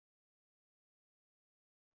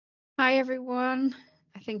Hi everyone.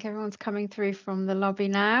 I think everyone's coming through from the lobby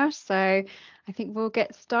now, so I think we'll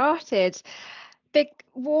get started. Big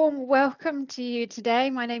warm welcome to you today.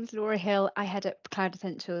 My name's Laura Hill. I head up Cloud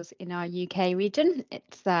Essentials in our UK region.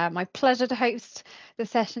 It's my pleasure to host the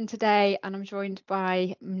session today, and I'm joined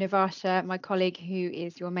by Nivasha, my colleague, who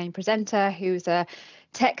is your main presenter, who's a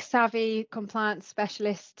tech-savvy compliance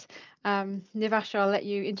specialist. Nivasha, I'll let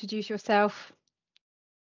you introduce yourself.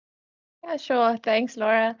 Yeah, sure. Thanks,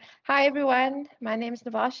 Laura. Hi, everyone. My name is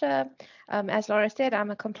Navasha. As Laura said,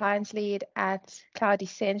 I'm a compliance lead at Cloud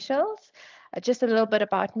Essentials. Just a little bit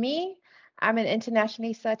about me. I'm an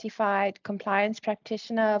internationally certified compliance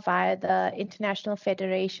practitioner via the International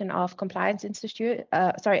Federation of Compliance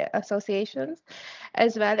Associations,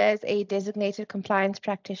 as well as a designated compliance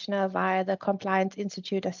practitioner via the Compliance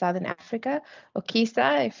Institute of Southern Africa, or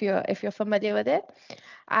KISA, if you're familiar with it.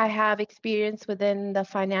 I have experience within the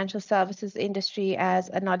financial services industry as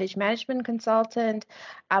a knowledge management consultant.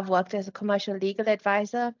 I've worked as a commercial legal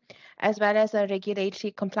advisor, as well as a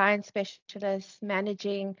regulatory compliance specialist,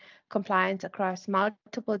 managing compliance across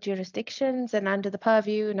multiple jurisdictions and under the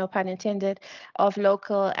purview, no pun intended, of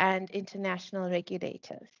local and international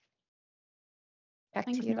regulators. Back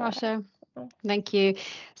Thanks, to you, Laura. Natasha. Thank you.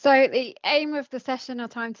 So the aim of the session or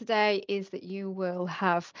time today is that you will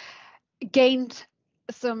have gained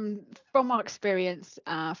some, from our experience,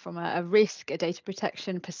 from a risk, a data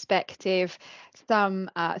protection perspective, some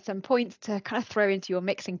points to kind of throw into your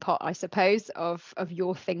mixing pot, I suppose, of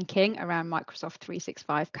your thinking around Microsoft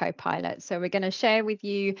 365 Copilot. So we're going to share with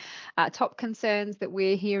you top concerns that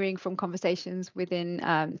we're hearing from conversations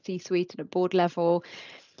within C-suite at a board level,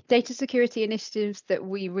 data security initiatives that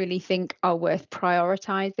we really think are worth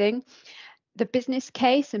prioritizing, the business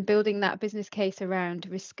case and building that business case around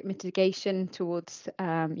risk mitigation towards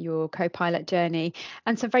your Copilot journey,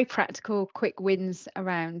 and some very practical quick wins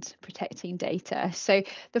around protecting data. So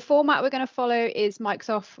the format we're going to follow is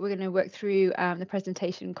Microsoft. We're going to work through the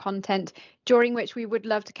presentation content, during which we would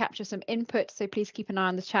love to capture some input. So please keep an eye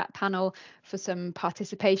on the chat panel for some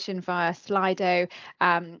participation via Slido.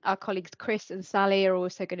 Our colleagues Chris and Sally are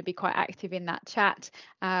also going to be quite active in that chat,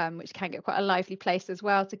 which can get quite a lively place as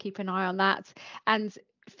well, to keep an eye on that. And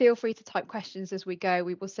feel free to type questions as we go.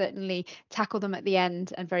 We will certainly tackle them at the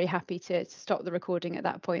end, and very happy to stop the recording at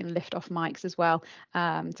that point and lift off mics as well,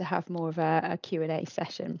 to have more of a Q&A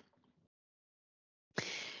session.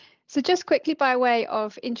 So just quickly, by way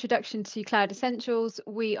of introduction to Cloud Essentials,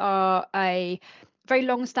 we are a very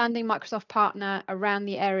long-standing Microsoft partner around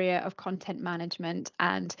the area of content management,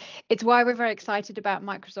 and it's why we're very excited about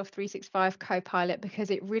Microsoft 365 Copilot,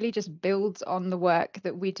 because it really just builds on the work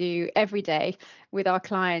that we do every day with our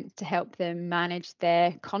clients to help them manage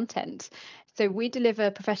their content. So we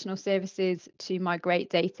deliver professional services to migrate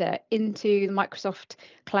data into the Microsoft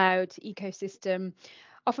Cloud ecosystem,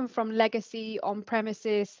 often from legacy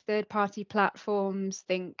on-premises, third-party platforms,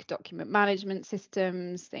 think document management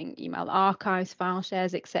systems, think email archives, file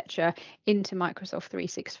shares, etc., into Microsoft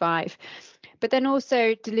 365. But then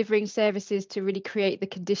also delivering services to really create the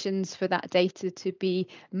conditions for that data to be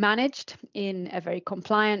managed in a very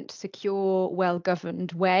compliant, secure,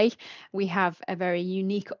 well-governed way. We have a very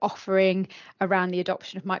unique offering around the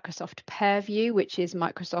adoption of Microsoft Purview, which is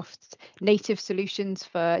Microsoft's native solutions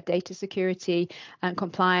for data security and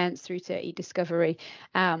compliance through to e-discovery,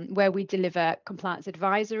 where we deliver compliance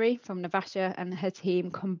advisory from Navasha and her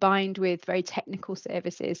team, combined with very technical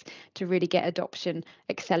services to really get adoption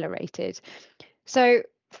accelerated. So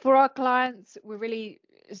for our clients, we're really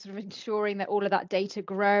sort of ensuring that all of that data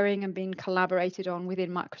growing and being collaborated on within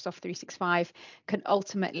Microsoft 365 can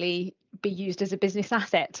ultimately be used as a business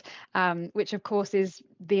asset, which of course is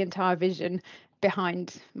the entire vision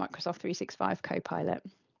behind Microsoft 365 Copilot.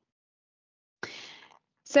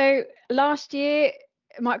 So last year,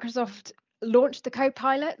 Microsoft launched the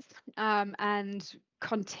Copilots, and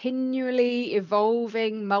continually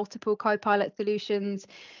evolving multiple Copilot solutions,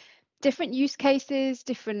 different use cases,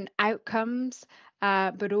 different outcomes,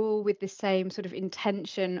 but all with the same sort of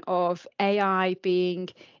intention of AI being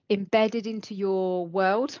embedded into your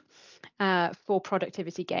world for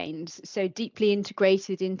productivity gains. So deeply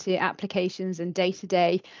integrated into applications and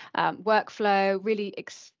day-to-day workflow, really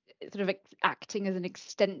sort of acting as an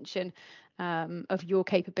extension of your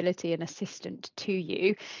capability and assistant to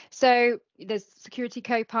you. So there's Security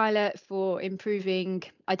Copilot for improving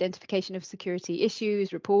identification of security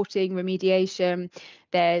issues, reporting, remediation.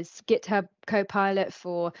 There's GitHub Copilot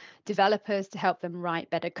for developers to help them write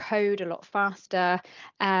better code a lot faster.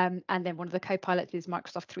 And then one of the copilots is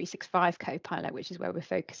Microsoft 365 Copilot, which is where we're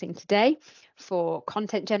focusing today, for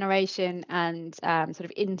content generation and sort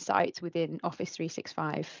of insights within Office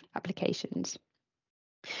 365 applications.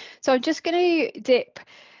 So I'm just going to dip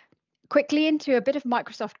quickly into a bit of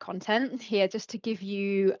Microsoft content here, just to give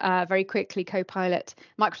you very quickly Copilot,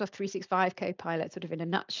 Microsoft 365 Copilot, sort of in a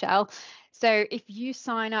nutshell. So if you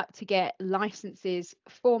sign up to get licenses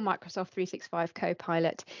for Microsoft 365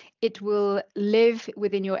 Copilot, it will live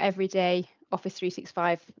within your everyday Office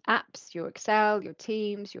 365 apps, your Excel, your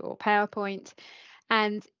Teams, your PowerPoint.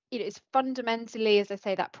 And it is fundamentally, as I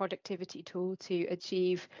say, that productivity tool to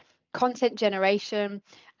achieve content generation,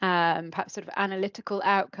 perhaps sort of analytical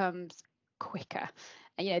outcomes quicker.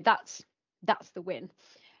 And that's the win.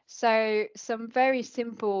 So some very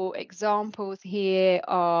simple examples here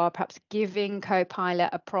are perhaps giving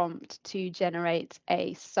Copilot a prompt to generate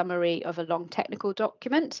a summary of a long technical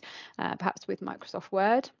document, perhaps with Microsoft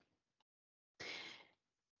Word,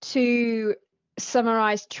 to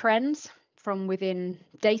summarize trends from within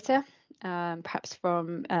data, perhaps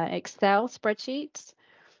from Excel spreadsheets,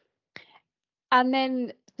 and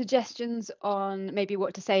then suggestions on maybe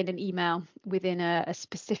what to say in an email within a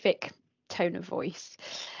specific tone of voice.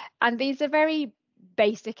 And these are very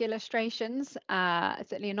basic illustrations.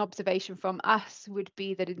 Certainly an observation from us would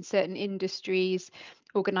be that in certain industries,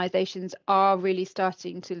 organizations are really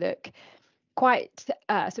starting to look quite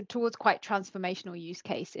towards quite transformational use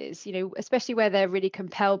cases, especially where they're really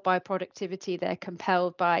compelled by productivity. They're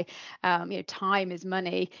compelled by time is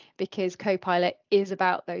money, because Copilot is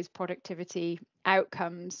about those productivity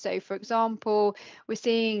outcomes. So for example, we're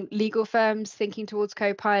seeing legal firms thinking towards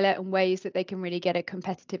Copilot and ways that they can really get a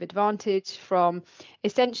competitive advantage from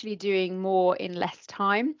essentially doing more in less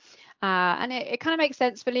time. And it kind of makes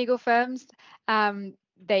sense for legal firms.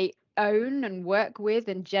 They own and work with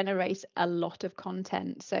and generate a lot of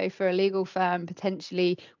content. So for a legal firm,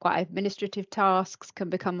 potentially quite administrative tasks can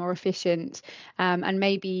become more efficient, and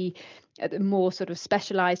maybe at the more sort of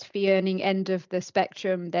specialized fee earning end of the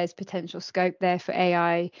spectrum, there's potential scope there for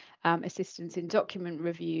AI assistance in document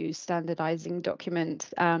reviews, standardizing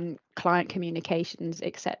documents, client communications,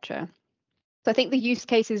 etc. So I think the use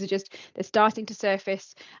cases they're starting to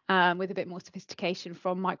surface with a bit more sophistication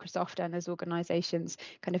from Microsoft, and as organizations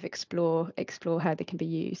kind of explore how they can be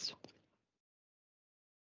used.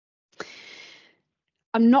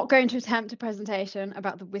 I'm not going to attempt a presentation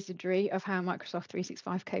about the wizardry of how Microsoft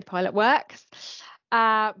 365 Copilot works,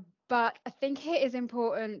 but I think it is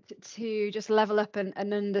important to just level up and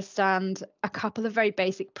understand a couple of very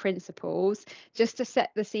basic principles, just to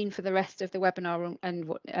set the scene for the rest of the webinar and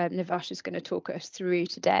what Nivash is going to talk us through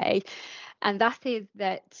today. And that is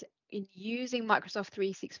that in using Microsoft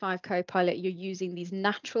 365 Copilot, you're using these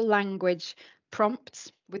natural language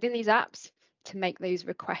prompts within these apps to make those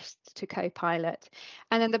requests to Copilot.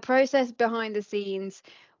 And then the process behind the scenes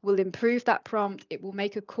will improve that prompt. It will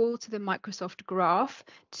make a call to the Microsoft Graph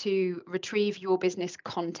to retrieve your business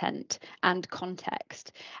content and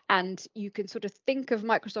context. And you can sort of think of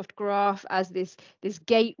Microsoft Graph as this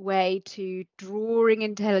gateway to drawing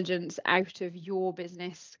intelligence out of your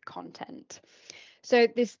business content. So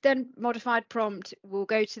this then modified prompt will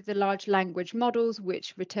go to the large language models,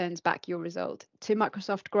 which returns back your result to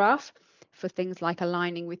Microsoft Graph for things like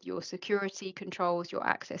aligning with your security controls, your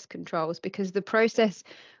access controls, because the process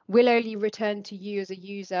will only return to you as a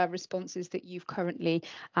user responses that you've currently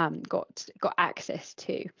got access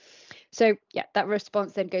to. So yeah, that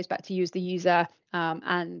response then goes back to you as the user,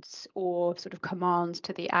 and or sort of commands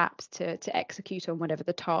to the apps to execute on whatever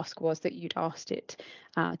the task was that you'd asked it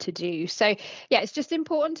to do. So yeah, it's just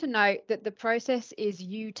important to note that the process is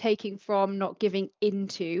you taking from, not giving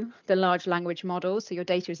into the large language model, so your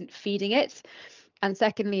data isn't feeding it. And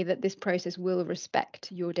secondly, that this process will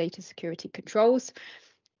respect your data security controls.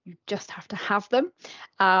 You just have to have them.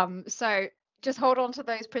 So just hold on to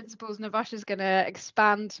those principles. Navash is going to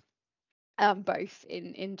expand both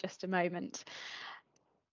in just a moment.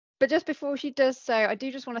 But just before she does so, I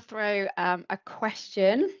do just want to throw a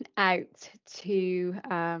question out to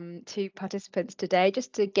participants today,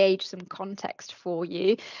 just to gauge some context from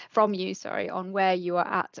you, on where you are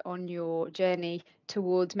at on your journey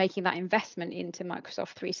towards making that investment into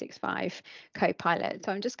Microsoft 365 Copilot.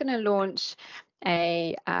 So I'm just going to launch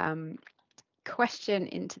a question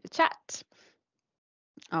into the chat,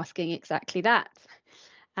 asking exactly that.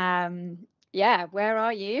 Yeah, where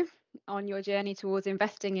are you? on your journey towards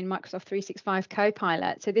investing in Microsoft 365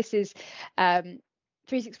 Copilot. So this is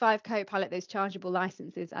 365 Copilot, those chargeable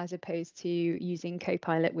licenses, as opposed to using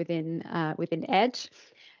Copilot within Edge.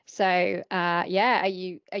 So yeah, are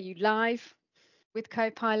you live with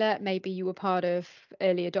Copilot? Maybe you were part of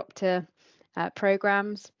early adopter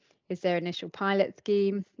programs. Is there initial pilot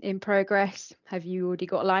scheme in progress? Have you already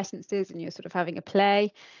got licenses and you're sort of having a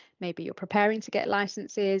play? Maybe you're preparing to get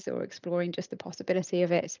licenses or exploring just the possibility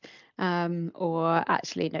of it, or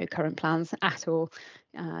actually no current plans at all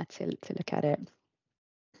to look at it.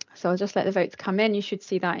 So I'll just let the votes come in. You should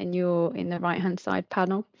see that in the right hand side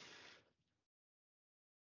panel.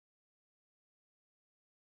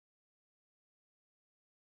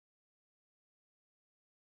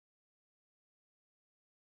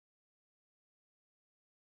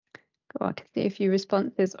 Go on, I can see a few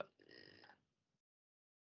responses.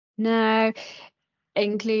 No,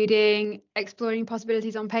 including exploring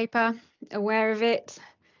possibilities on paper, aware of it.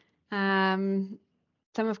 Some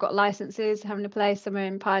have got licenses, having to play, some are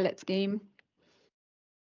in pilot scheme.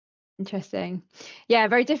 Interesting. Yeah,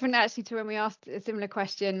 very different actually to when we asked a similar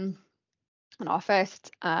question on our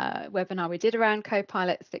first webinar we did around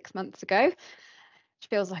Copilot 6 months ago, which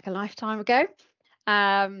feels like a lifetime ago.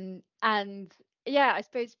 And yeah, I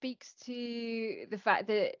suppose speaks to the fact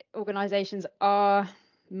that organizations are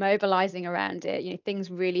mobilizing around it. You know, things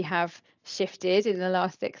really have shifted in the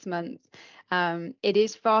last 6 months. It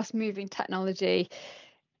is fast moving technology,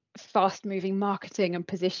 fast moving marketing and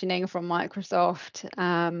positioning from Microsoft,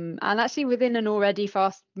 and actually within an already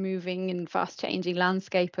fast moving and fast changing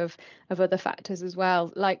landscape of other factors as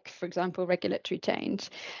well, like for example regulatory change.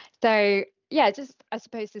 So yeah, just I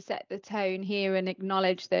suppose to set the tone here and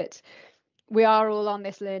acknowledge that we are all on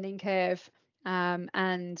this learning curve,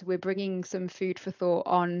 and we're bringing some food for thought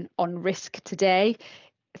on risk today.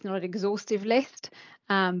 It's not an exhaustive list,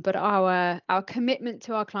 but our commitment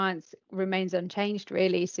to our clients remains unchanged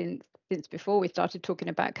really since before we started talking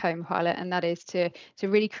about Copilot, and that is to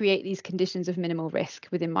really create these conditions of minimal risk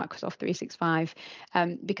within Microsoft 365,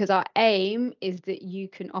 because our aim is that you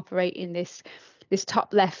can operate in this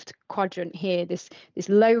top left quadrant here, this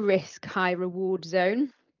low risk, high reward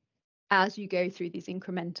zone, as you go through these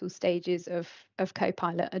incremental stages of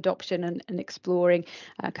Copilot adoption and exploring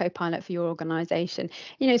Copilot for your organization,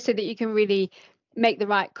 you know, so that you can really make the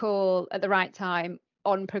right call at the right time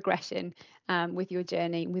on progression with your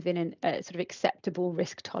journey within sort of acceptable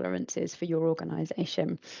risk tolerances for your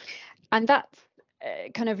organization. And that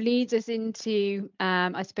kind of leads us into,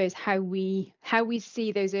 I suppose, how we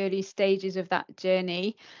see those early stages of that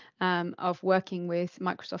journey of working with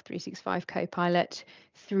Microsoft 365 Copilot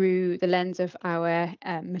through the lens of our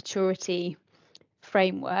maturity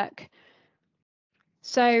framework.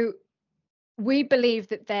 So we believe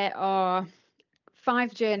that there are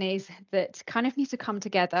 5 journeys that kind of need to come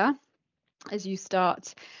together as you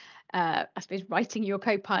start, I suppose, writing your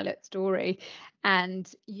Copilot story, and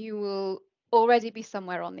you will already be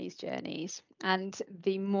somewhere on these journeys. And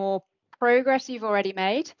the more progress you've already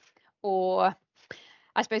made, or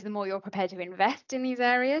I suppose the more you're prepared to invest in these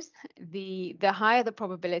areas, the higher the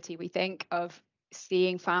probability, we think, of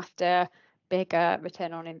seeing faster, bigger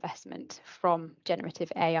return on investment from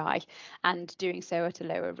generative AI, and doing so at a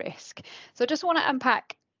lower risk. So I just want to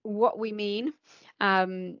unpack what we mean,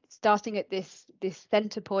 starting at this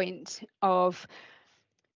center point of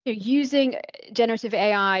using generative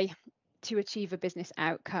AI to achieve a business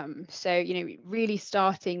outcome. So, you know, really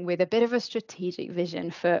starting with a bit of a strategic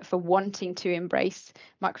vision for wanting to embrace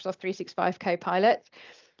Microsoft 365 Copilot,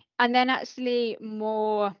 and then actually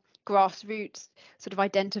more grassroots sort of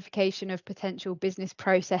identification of potential business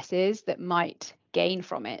processes that might gain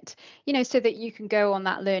from it, you know, so that you can go on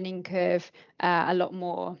that learning curve a lot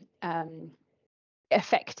more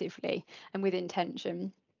effectively and with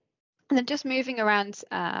intention. And then just moving around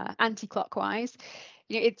anti-clockwise,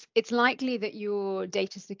 you know, it's likely that your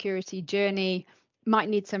data security journey might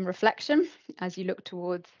need some reflection as you look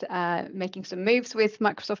towards making some moves with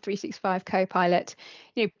Microsoft 365 Copilot,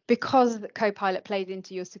 you know, because Copilot plays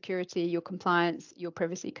into your security, your compliance, your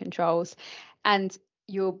privacy controls, and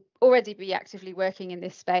you'll already be actively working in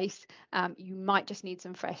this space. You might just need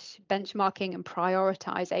some fresh benchmarking and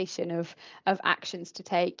prioritization of actions to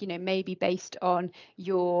take, you know, maybe based on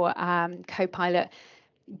your Copilot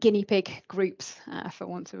guinea pig groups, for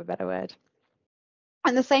want of a better word.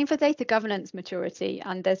 And the same for data governance maturity.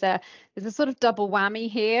 And there's a sort of double whammy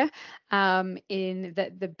here, in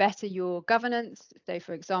that the better your governance. So,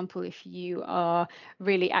 for example, if you are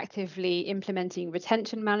really actively implementing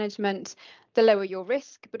retention management, the lower your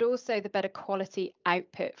risk, but also the better quality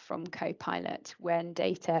output from Copilot when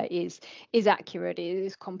data is accurate, it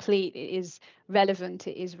is complete, it is relevant,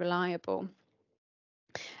 it is reliable.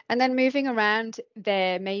 And then moving around,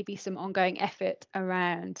 there may be some ongoing effort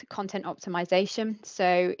around content optimization,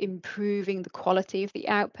 so improving the quality of the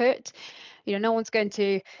output. No one's going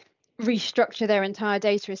to restructure their entire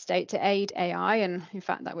data estate to aid AI. And in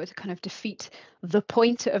fact, that would kind of defeat the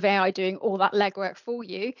point of AI doing all that legwork for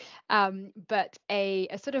you. But a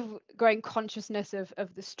sort of growing consciousness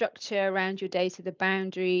of the structure around your data, the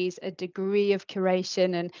boundaries, a degree of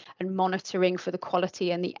curation and monitoring for the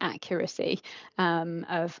quality and the accuracy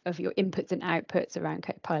of your inputs and outputs around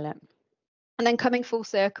Copilot. And then coming full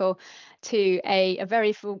circle to a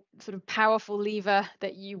very sort of powerful lever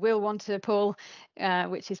that you will want to pull,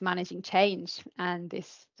 which is managing change, and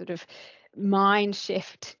this sort of mind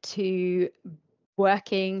shift to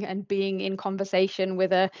working and being in conversation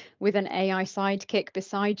with an AI sidekick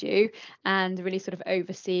beside you, and really sort of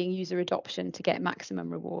overseeing user adoption to get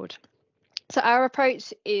maximum reward. So our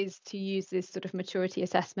approach is to use this sort of maturity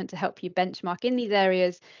assessment to help you benchmark in these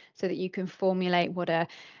areas so that you can formulate what a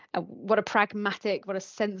pragmatic, what a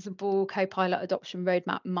sensible Copilot adoption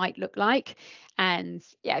roadmap might look like. And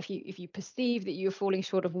yeah, if you perceive that you're falling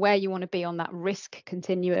short of where you want to be on that risk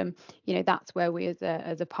continuum, that's where we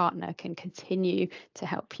as a partner can continue to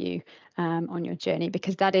help you on your journey,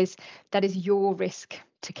 because that is your risk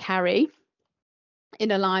to carry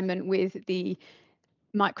in alignment with the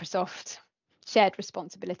Microsoft shared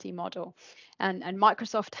responsibility model. And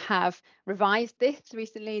Microsoft have revised this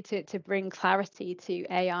recently to bring clarity to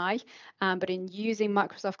AI. But in using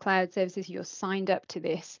Microsoft Cloud Services, you're signed up to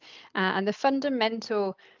this. And the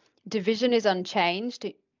fundamental division is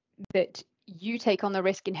unchanged, that you take on the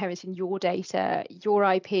risk inheriting your data, your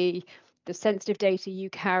IP, the sensitive data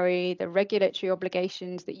you carry, the regulatory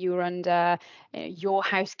obligations that you are under, your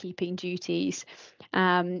housekeeping duties.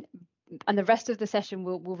 And the rest of the session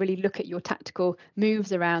will really look at your tactical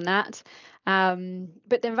moves around that.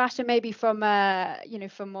 But then Rasha, maybe from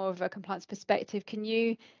more of a compliance perspective, can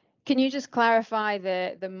you just clarify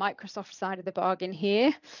the Microsoft side of the bargain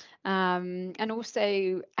here, and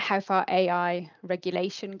also how far AI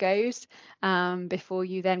regulation goes, before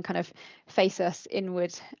you then kind of face us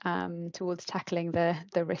inward towards tackling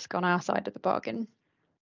the risk on our side of the bargain?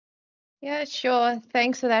 Yeah, sure.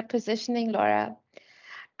 Thanks for that positioning, Laura.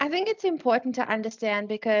 I think it's important to understand,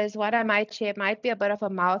 because what I might share might be a bit of a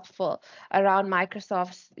mouthful around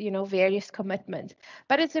Microsoft's, various commitments.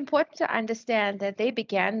 But it's important to understand that they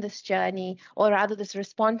began this journey, or rather this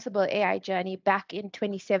responsible AI journey, back in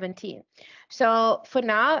 2017. So for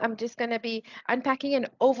now, I'm just going to be unpacking an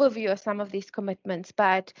overview of some of these commitments.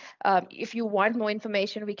 But if you want more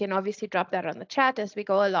information, we can obviously drop that on the chat as we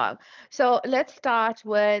go along. So let's start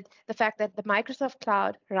with the fact that the Microsoft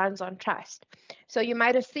Cloud runs on trust. So you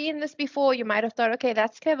might have seen this before. You might have thought, okay,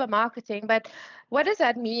 that's clever marketing, but what does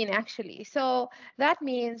that mean actually? So that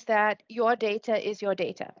means that your data is your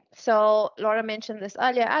data. So Laura mentioned this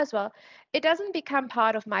earlier as well. It doesn't become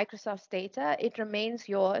part of Microsoft's data. It remains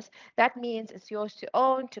yours. That means it's yours to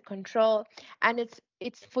own, to control, and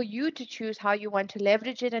it's for you to choose how you want to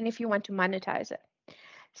leverage it and if you want to monetize it.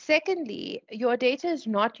 Secondly, your data is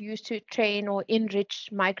not used to train or enrich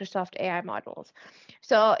Microsoft AI models.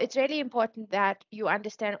 So it's really important that you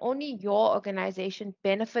understand only your organization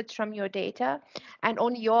benefits from your data, and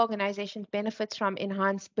only your organization benefits from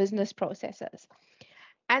enhanced business processes.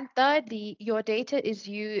 And thirdly, your data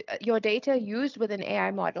used within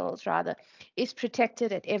AI models, rather, is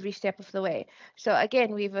protected at every step of the way. So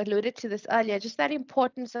again, we've alluded to this earlier, just that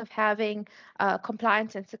importance of having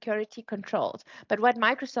compliance and security controls. But what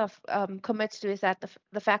Microsoft commits to is that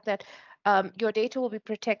the fact that your data will be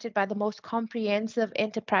protected by the most comprehensive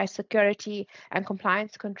enterprise security and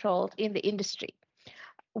compliance controls in the industry.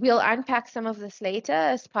 We'll unpack some of this later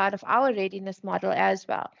as part of our readiness model as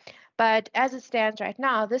well. But as it stands right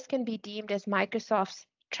now, this can be deemed as Microsoft's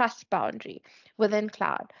trust boundary within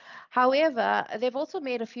cloud. However, they've also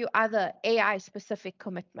made a few other AI-specific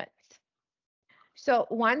commitments. So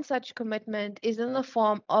one such commitment is in the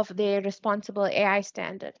form of their responsible AI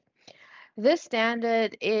standard. This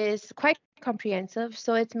standard is quite comprehensive,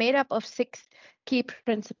 so it's made up of 6 key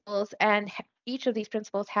principles, and each of these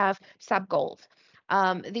principles have sub-goals.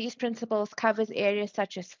 These principles covers areas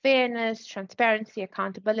such as fairness, transparency,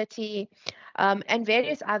 accountability, and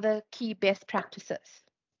various other key best practices.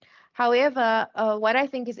 However, what I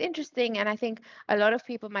think is interesting, and I think a lot of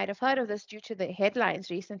people might have heard of this due to the headlines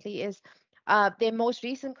recently, is their most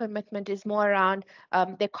recent commitment is more around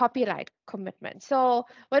their copyright commitment. So,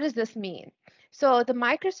 what does this mean? So, the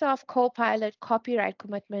Microsoft Copilot copyright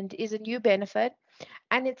commitment is a new benefit,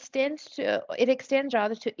 and it extends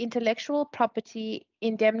rather to intellectual property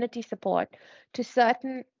indemnity support to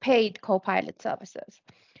certain paid Copilot services.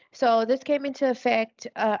 So this came into effect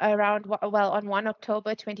on 1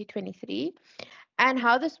 October 2023. And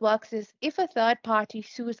how this works is if a third party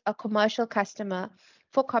sues a commercial customer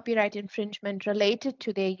for copyright infringement related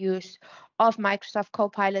to their use of Microsoft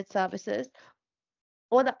Copilot services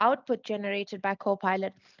or the output generated by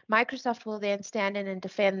Copilot, Microsoft will then stand in and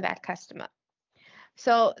defend that customer.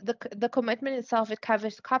 So the commitment itself, it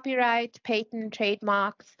covers copyright, patent,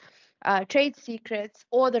 trademarks, trade secrets,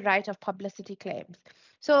 or the right of publicity claims.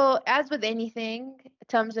 So as with anything,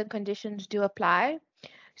 terms and conditions do apply.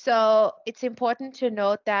 So it's important to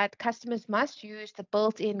note that customers must use the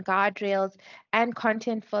built-in guardrails and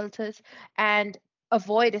content filters and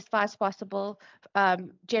avoid as far as possible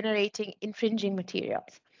generating infringing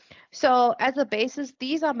materials. So as a basis,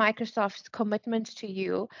 these are Microsoft's commitments to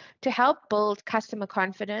you to help build customer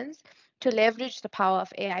confidence, to leverage the power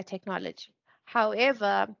of AI technology.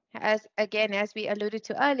 However, as we alluded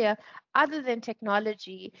to earlier, other than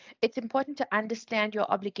technology, it's important to understand your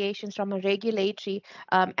obligations from a regulatory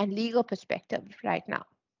and legal perspective right now.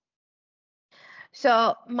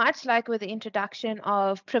 So much like with the introduction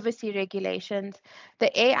of privacy regulations,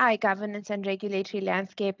 the AI governance and regulatory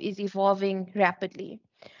landscape is evolving rapidly.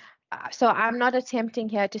 So I'm not attempting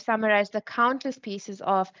here to summarize the countless pieces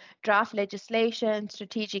of draft legislation,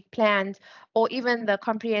 strategic plans, or even the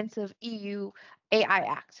comprehensive EU AI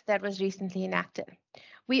Act that was recently enacted.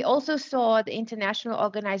 We also saw the International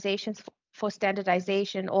Organizations for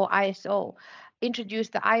Standardization, or ISO, introduce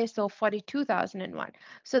the ISO 42001.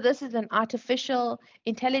 So this is an artificial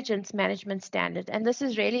intelligence management standard, and this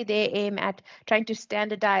is really their aim at trying to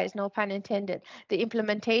standardize, no pun intended, the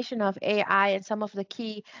implementation of AI and some of the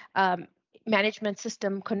key management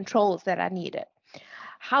system controls that are needed.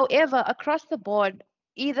 However, across the board,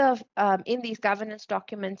 either in these governance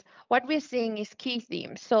documents, what we're seeing is key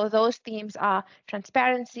themes. So those themes are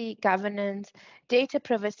transparency, governance, data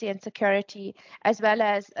privacy and security, as well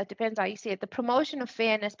as, depends how you see it, the promotion of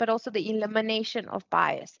fairness, but also the elimination of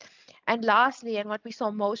bias. And lastly, and what we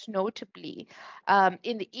saw most notably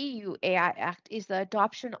in the EU AI Act is the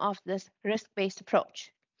adoption of this risk-based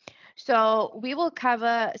approach. So we will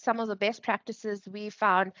cover some of the best practices we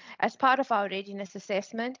found as part of our readiness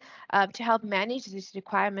assessment to help manage these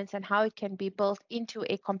requirements and how it can be built into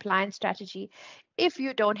a compliance strategy if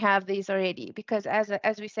you don't have these already. Because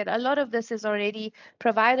as we said, a lot of this is already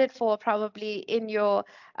provided for probably in your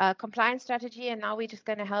compliance strategy, and now we're just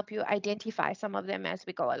going to help you identify some of them as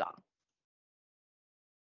we go along.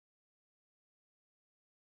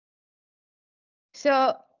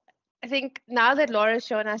 So I think now that Laura's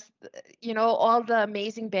shown us, all the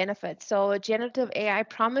amazing benefits. So generative AI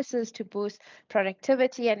promises to boost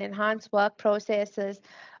productivity and enhance work processes,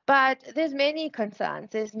 but there's many concerns.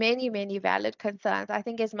 There's many valid concerns. I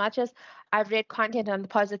think as much as I've read content on the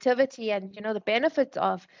positivity and the benefits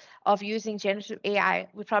of using generative AI,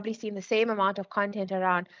 we've probably seen the same amount of content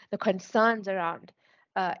around the concerns around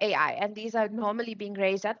AI, and these are normally being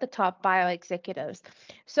raised at the top by our executives.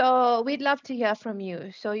 So we'd love to hear from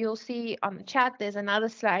you. So you'll see on the chat, there's another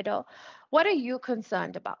Slido. What are you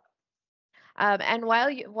concerned about? And while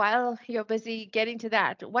you're busy getting to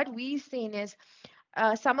that, what we've seen is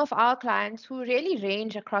some of our clients who really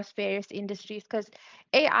range across various industries, because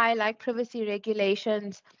AI, like privacy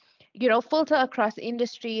regulations, filter across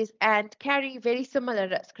industries and carry very similar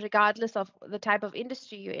risk, regardless of the type of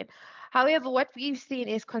industry you're in. However, what we've seen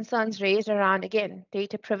is concerns raised around, again,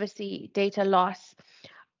 data privacy, data loss,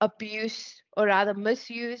 abuse, or rather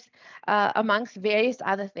misuse, amongst various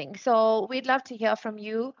other things. So we'd love to hear from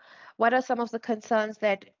you. What are some of the concerns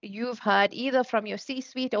that you've heard, either from your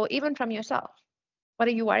C-suite or even from yourself? What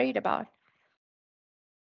are you worried about?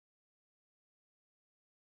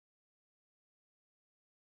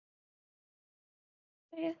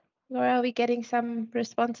 Yeah. Laura, are we getting some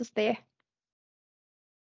responses there?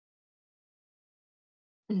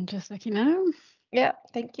 I'm just looking now. Yeah,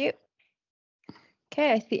 thank you.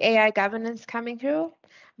 Okay, I see AI governance coming through.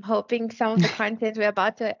 I'm hoping some of the content we're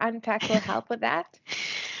about to unpack will help with that.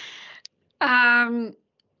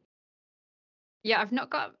 Yeah, I've not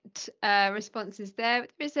got responses there.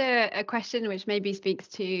 There is a question which maybe speaks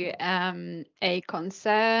to a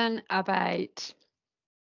concern about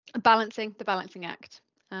balancing the balancing act,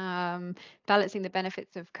 balancing the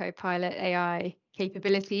benefits of Copilot AI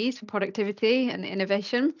capabilities for productivity and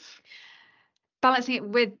innovation, balancing it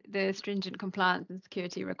with the stringent compliance and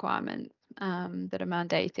security requirements that are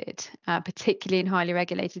mandated, particularly in highly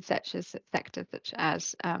regulated sectors such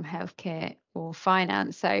as healthcare or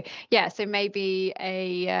finance. So yeah, so maybe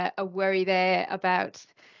a worry there about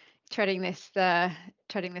treading this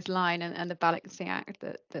line and the balancing act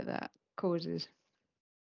that causes.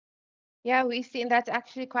 Yeah, we've seen that's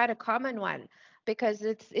actually quite a common one, because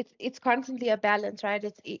it's constantly a balance, right?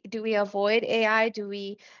 Do we avoid AI? Do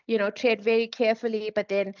we, tread very carefully? But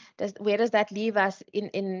then where does that leave us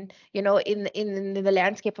in the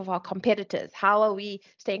landscape of our competitors? How are we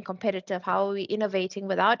staying competitive? How are we innovating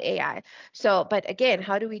without AI? So, but again,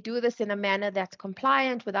 how do we do this in a manner that's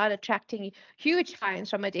compliant without attracting huge fines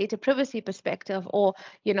from a data privacy perspective, or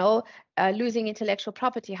losing intellectual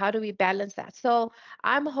property? How do we balance that? So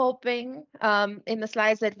I'm hoping in the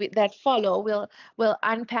slides that follow, we'll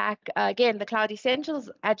unpack again the Cloud Essentials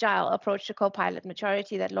agile approach to Copilot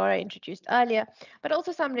maturity that Laura introduced earlier, but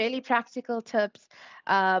also some really practical tips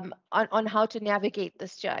on how to navigate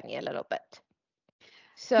this journey a little bit.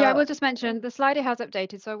 So yeah, we'll just mention the slider has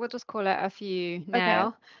updated, so we'll just call out a few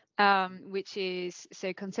now, which is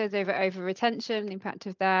so concerns over retention, the impact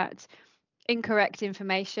of that, incorrect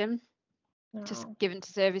information just given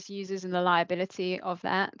to service users and the liability of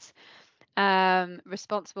that,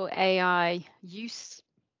 responsible AI use,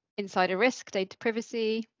 insider risk, data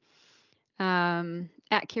privacy,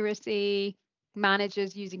 accuracy,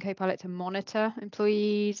 managers using Copilot to monitor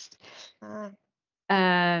employees,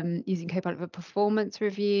 using Copilot for performance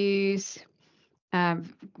reviews,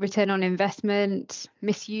 return on investment,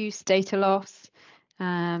 misuse, data loss.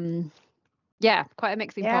 Yeah, quite a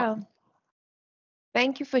mixing pot.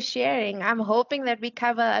 Thank you for sharing. I'm hoping that we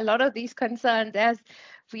cover a lot of these concerns as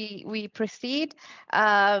we proceed.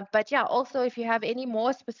 But yeah, also if you have any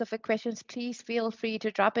more specific questions, please feel free to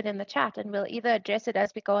drop it in the chat and we'll either address it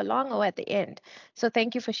as we go along or at the end. So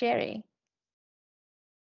thank you for sharing.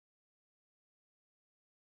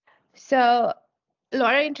 So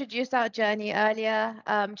Laura introduced our journey earlier,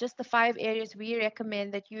 just the 5 areas we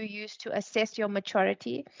recommend that you use to assess your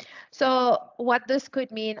maturity. So what this could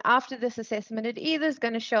mean after this assessment, it either is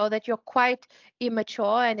going to show that you're quite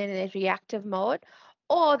immature and in a reactive mode,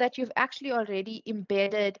 or that you've actually already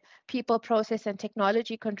embedded people, process, and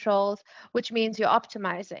technology controls, which means you're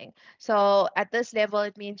optimizing. So at this level,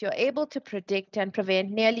 it means you're able to predict and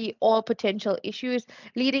prevent nearly all potential issues,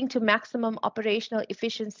 leading to maximum operational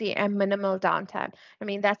efficiency and minimal downtime. I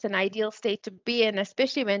mean, that's an ideal state to be in,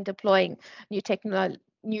 especially when deploying new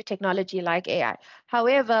technology like AI.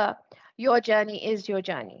 However, your journey is your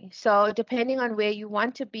journey. So depending on where you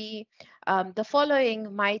want to be, the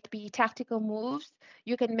following might be tactical moves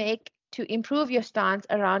you can make to improve your stance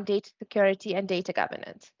around data security and data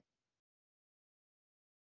governance.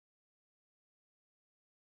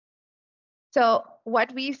 So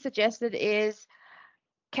what we've suggested is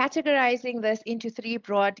categorizing this into 3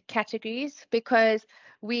 broad categories, because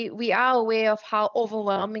we are aware of how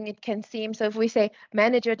overwhelming it can seem. So if we say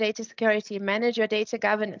manage your data security, manage your data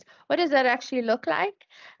governance, what does that actually look like?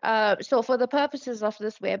 So for the purposes of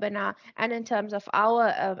this webinar and in terms of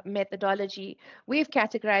our methodology, we've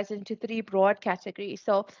categorized into 3 broad categories.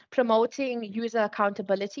 So promoting user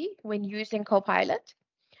accountability when using Copilot,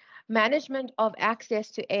 management of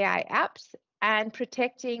access to AI apps, and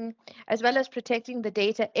protecting the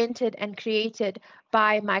data entered and created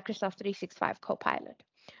by Microsoft 365 Copilot.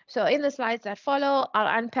 So in the slides that follow,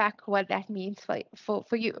 I'll unpack what that means for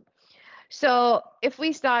you. So if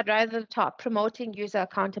we start right at the top, promoting user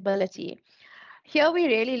accountability, here we're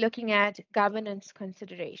really looking at governance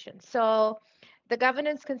considerations. So the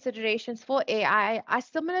governance considerations for AI are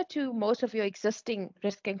similar to most of your existing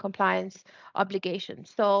risk and compliance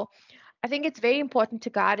obligations. So I think it's very important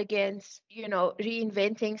to guard against,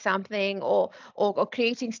 reinventing something or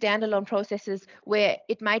creating standalone processes where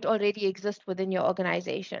it might already exist within your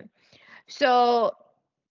organization. So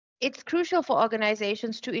it's crucial for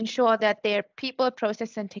organizations to ensure that their people,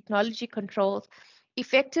 process, and technology controls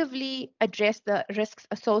effectively address the risks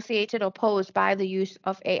associated or posed by the use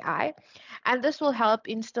of AI. And this will help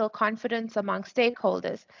instill confidence among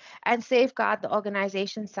stakeholders and safeguard the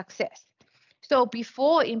organization's success. So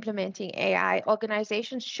before implementing AI,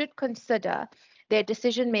 organizations should consider their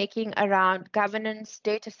decision-making around governance,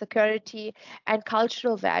 data security, and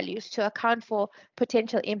cultural values to account for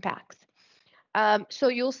potential impacts. So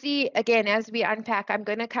you'll see, again, as we unpack, I'm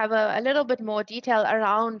going to cover a little bit more detail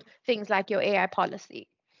around things like your AI policy.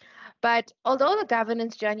 But although the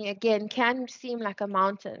governance journey, again, can seem like a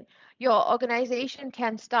mountain, your organization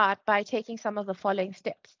can start by taking some of the following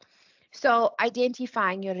steps. So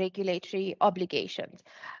identifying your regulatory obligations.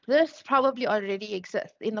 This probably already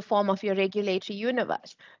exists in the form of your regulatory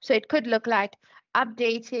universe. So it could look like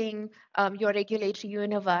updating your regulatory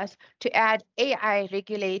universe to add AI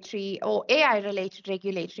regulatory or AI related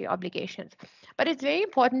regulatory obligations. But it's very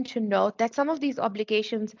important to note that some of these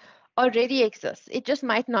obligations already exist. It just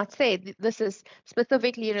might not say this is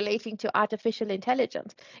specifically relating to artificial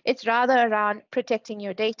intelligence. It's rather around protecting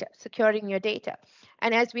your data, securing your data.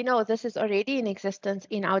 And as we know, this is already in existence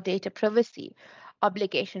in our data privacy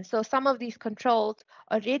obligation. So some of these controls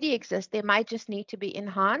already exist. They might just need to be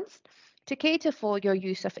enhanced to cater for your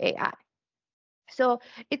use of AI. So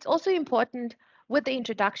it's also important with the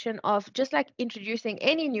introduction of, just like introducing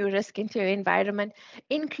any new risk into your environment,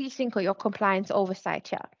 increasing your compliance oversight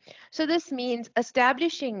here. So this means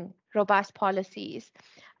establishing robust policies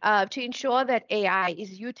to ensure that AI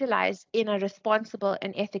is utilized in a responsible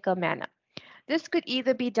and ethical manner. This could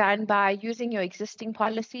either be done by using your existing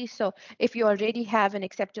policy, so if you already have an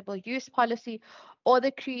acceptable use policy, or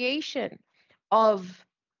the creation of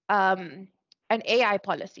an AI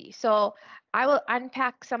policy. So I will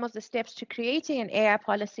unpack some of the steps to creating an AI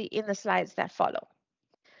policy in the slides that follow.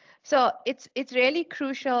 So it's really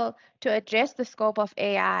crucial to address the scope of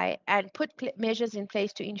AI and put measures in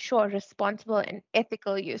place to ensure responsible and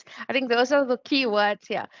ethical use. I think those are the key words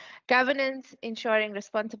here: governance, ensuring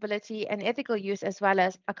responsibility and ethical use, as well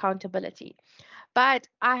as accountability. But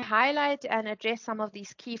I highlight and address some of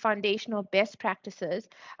these key foundational best practices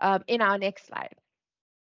in our next slide.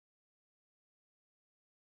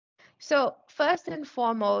 So first and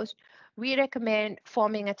foremost, we recommend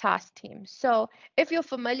forming a task team. So if you're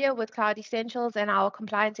familiar with Cloud Essentials and our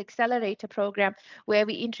Compliance Accelerator program, where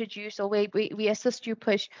we introduce or we assist you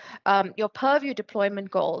push your purview deployment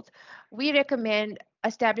goals, we recommend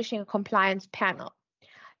establishing a compliance panel.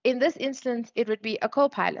 In this instance, it would be a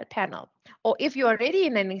Copilot panel. Or if you're already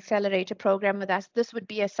in an accelerator program with us, this would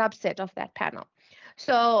be a subset of that panel.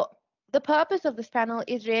 So the purpose of this panel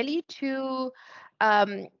is really to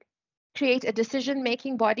create a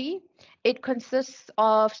decision-making body. It consists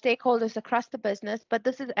of stakeholders across the business, but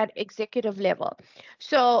this is at executive level.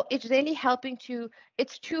 So it's really helping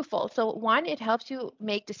it's twofold. So one, it helps you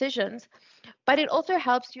make decisions, but it also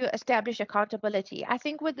helps you establish accountability. I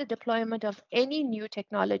think with the deployment of any new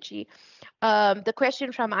technology, the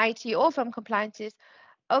question from IT or from compliance is,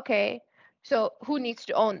 okay, so who needs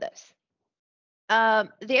to own this?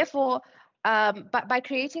 Therefore, but by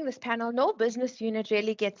creating this panel, no business unit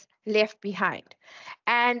really gets left behind.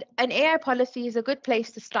 And an AI policy is a good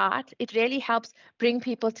place to start. It really helps bring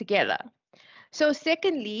people together. So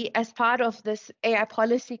secondly, as part of this AI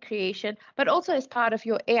policy creation, but also as part of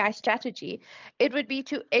your AI strategy, it would be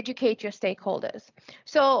to educate your stakeholders.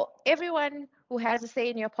 So everyone who has a say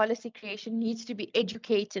in your policy creation needs to be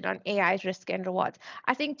educated on AI's risk and rewards.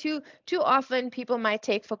 I think too often people might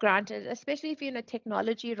take for granted, especially if you're in a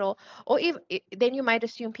technology role, or if then you might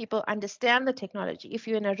assume people understand the technology. If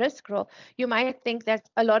you're in a risk role, you might think that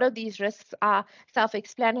a lot of these risks are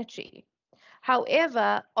self-explanatory.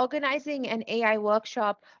 However, organizing an AI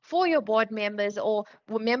workshop for your board members or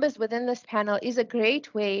members within this panel is a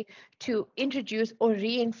great way to introduce or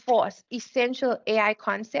reinforce essential AI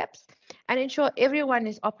concepts and ensure everyone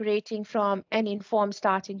is operating from an informed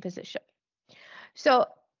starting position. So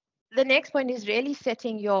the next point is really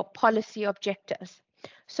setting your policy objectives.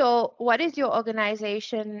 So what is your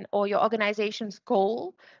organization or your organization's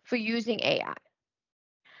goal for using AI?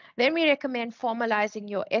 Then we recommend formalizing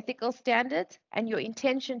your ethical standards and your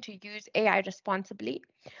intention to use AI responsibly.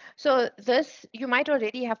 So this, you might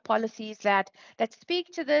already have policies that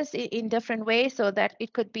speak to this in different ways, so that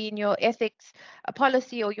it could be in your ethics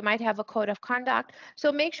policy, or you might have a code of conduct.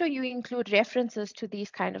 So make sure you include references to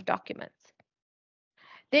these kind of documents.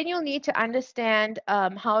 Then you'll need to understand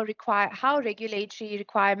how regulatory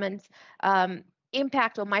requirements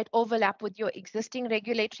impact or might overlap with your existing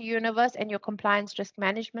regulatory universe and your compliance risk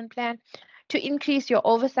management plan to increase your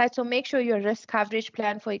oversight. So make sure your risk coverage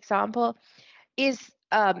plan, for example, is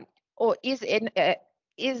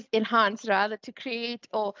enhanced, rather, to create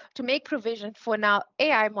or to make provision for now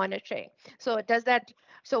AI monitoring. So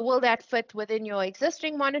will that fit within your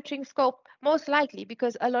existing monitoring scope? Most likely,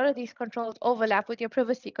 because a lot of these controls overlap with your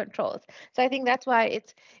privacy controls. So I think that's why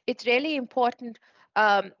it's really important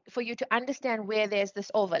for you to understand where there's this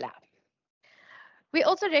overlap. We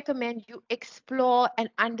also recommend you explore and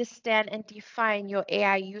understand and define your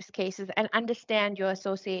AI use cases and understand your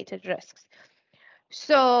associated risks.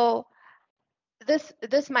 So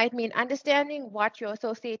this might mean understanding what your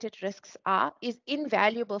associated risks are is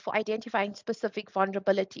invaluable for identifying specific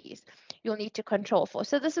vulnerabilities you'll need to control for.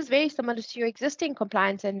 So this is very similar to your existing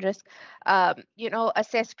compliance and risk,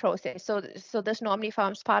 assess process. So this normally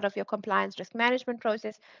forms part of your compliance risk management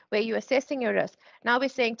process where you're assessing your risk. Now we're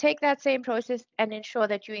saying take that same process and ensure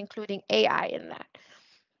that you're including AI in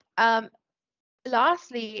that.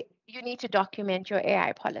 Lastly, you need to document your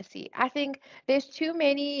AI policy. I think there's too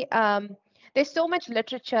many, there's so much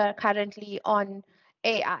literature currently on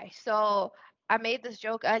AI. So I made this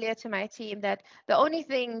joke earlier to my team that the only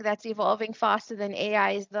thing that's evolving faster than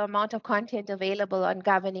AI is the amount of content available on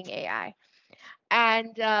governing AI.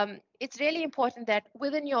 And it's really important that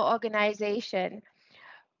within your organization,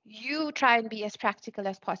 you try and be as practical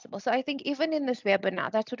as possible. So I think even in this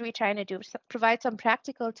webinar, that's what we're trying to do, provide some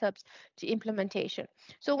practical tips to implementation.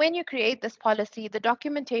 So when you create this policy, the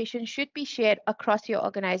documentation should be shared across your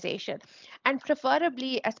organization and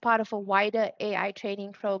preferably as part of a wider AI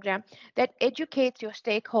training program that educates your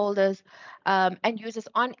stakeholders and users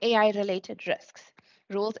on AI-related risks,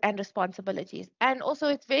 rules and responsibilities. And also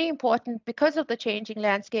it's very important because of the changing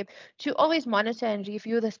landscape to always monitor and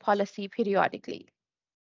review this policy periodically.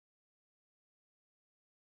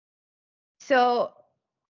 So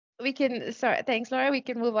we can, sorry, thanks, Laura. We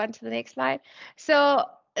can move on to the next slide. So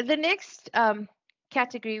the next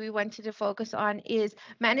category we wanted to focus on is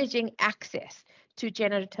managing access to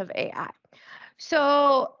generative AI.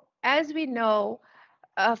 So as we know,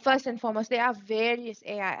 first and foremost, there are various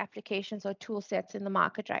AI applications or tool sets in the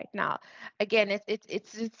market right now. Again,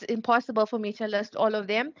 it's impossible for me to list all of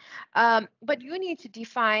them, but you need to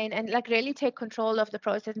define and like really take control of the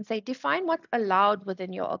process and say, define what's allowed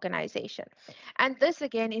within your organization. And this,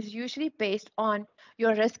 again, is usually based on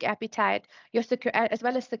your risk appetite, as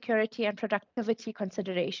well as security and productivity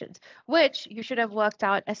considerations, which you should have worked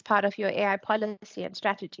out as part of your AI policy and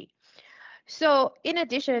strategy. So in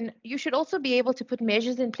addition, you should also be able to put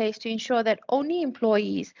measures in place to ensure that only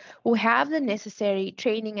employees who have the necessary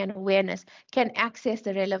training and awareness can access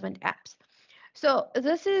the relevant apps. So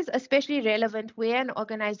this is especially relevant where an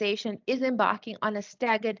organization is embarking on a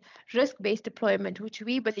staggered risk-based deployment, which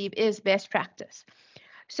we believe is best practice.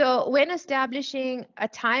 So when establishing a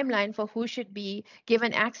timeline for who should be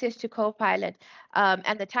given access to Copilot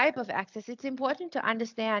and the type of access, it's important to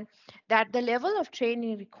understand that the level of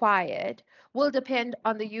training required will depend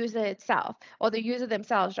on the user itself, or the user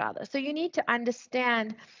themselves rather. So you need to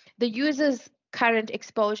understand the user's current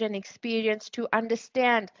exposure and experience to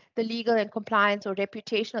understand the legal and compliance or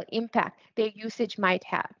reputational impact their usage might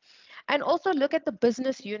have. And also look at the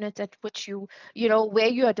business units at which where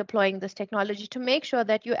you are deploying this technology to make sure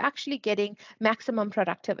that you're actually getting maximum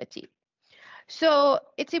productivity. So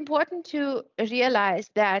it's important to realize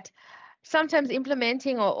that sometimes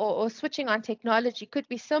implementing or switching on technology could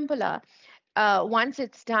be simpler once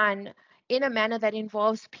it's done in a manner that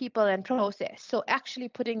involves people and process. So actually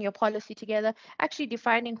putting your policy together, actually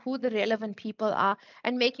defining who the relevant people are,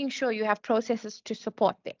 and making sure you have processes to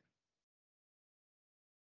support them.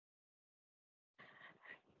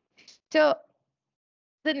 So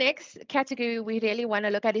the next category we really want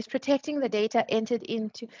to look at is protecting the data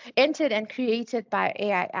entered and created by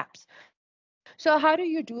AI apps. So how do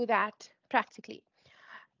you do that practically?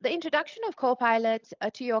 The introduction of Copilot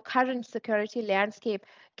to your current security landscape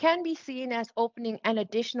can be seen as opening an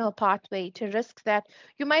additional pathway to risks that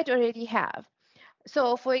you might already have.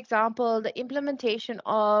 So, for example, the implementation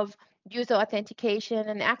of user authentication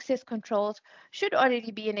and access controls should already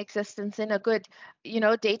be in existence in a good,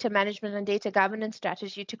 data management and data governance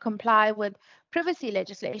strategy to comply with privacy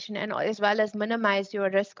legislation and as well as minimize your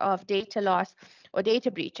risk of data loss or data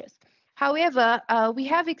breaches. However, we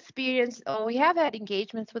have had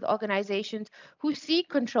engagements with organizations who see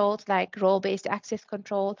controls like role-based access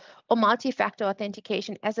control or multi-factor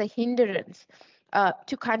authentication as a hindrance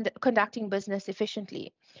to conducting business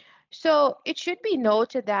efficiently. So it should be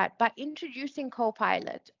noted that by introducing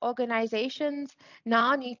Copilot, organizations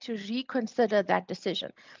now need to reconsider that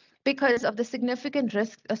decision because of the significant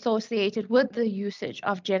risks associated with the usage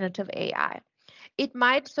of generative AI. It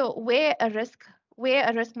might, so where a risk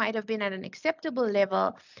might have been at an acceptable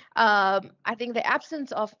level, I think the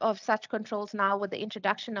absence of such controls now with the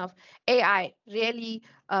introduction of AI really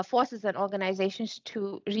forces an organization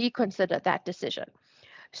to reconsider that decision.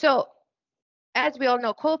 So as we all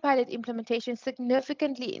know, Copilot implementation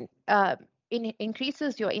significantly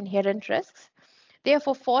increases your inherent risks,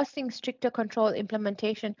 therefore forcing stricter control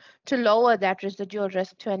implementation to lower that residual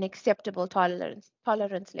risk to an acceptable tolerance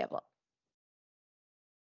level.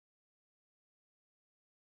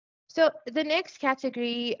 So the next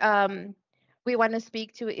category we want to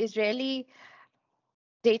speak to is really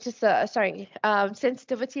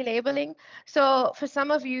sensitivity labeling. So for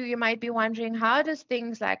some of you, you might be wondering, how does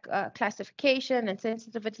things like classification and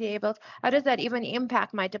sensitivity labels, how does that even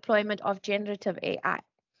impact my deployment of generative AI?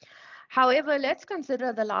 However, let's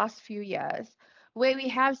consider the last few years where we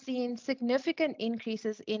have seen significant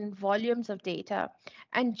increases in volumes of data,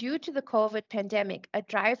 and due to the COVID pandemic, a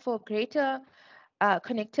drive for greater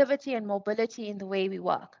connectivity and mobility in the way we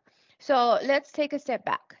work. So let's take a step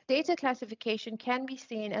back. Data classification can be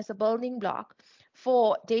seen as a building block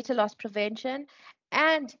for data loss prevention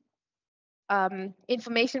and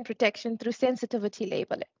information protection through sensitivity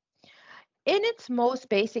labeling. In its most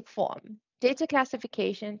basic form, data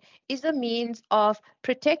classification is a means of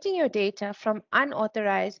protecting your data from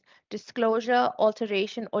unauthorized disclosure,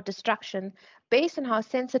 alteration, or destruction based on how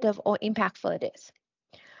sensitive or impactful it is.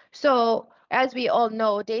 So, as we all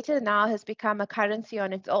know, data now has become a currency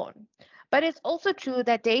on its own. But it's also true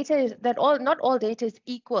that not all data is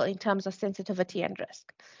equal in terms of sensitivity and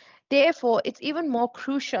risk. Therefore, it's even more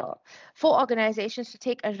crucial for organizations to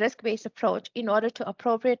take a risk-based approach in order to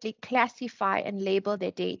appropriately classify and label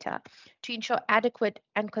their data to ensure adequate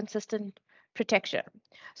and consistent protection.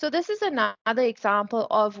 So this is another example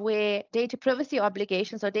of where data privacy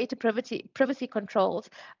obligations or data privacy controls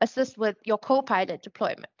assist with your Copilot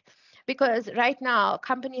deployment. Because right now,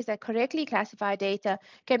 companies that correctly classify data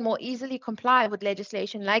can more easily comply with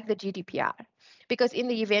legislation like the GDPR. Because in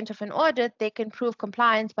the event of an audit, they can prove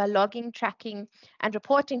compliance by logging, tracking, and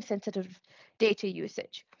reporting sensitive data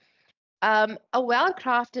usage. A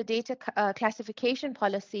well-crafted data classification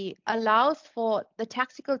policy allows for the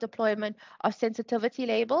tactical deployment of sensitivity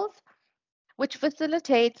labels, which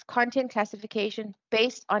facilitates content classification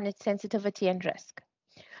based on its sensitivity and risk.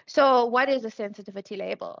 So what is a sensitivity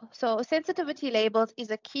label? So sensitivity labels is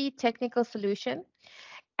a key technical solution,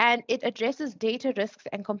 and it addresses data risks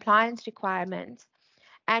and compliance requirements.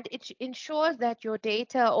 And it ensures that your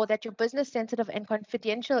data or that your business sensitive and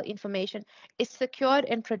confidential information is secured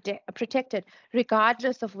and protected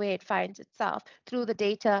regardless of where it finds itself through the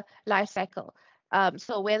data lifecycle.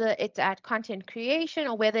 So whether it's at content creation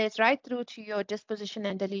or whether it's right through to your disposition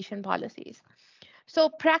and deletion policies. So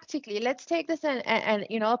practically, let's take this and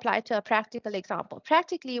apply it to a practical example.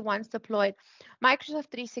 Practically, once deployed,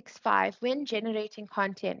 Microsoft 365, when generating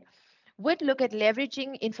content, would look at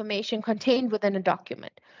leveraging information contained within a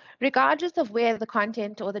document, regardless of where the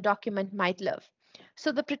content or the document might live.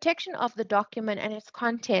 So the protection of the document and its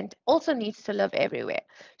content also needs to live everywhere.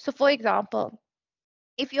 So for example,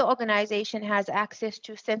 if your organization has access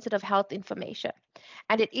to sensitive health information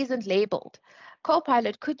and it isn't labeled,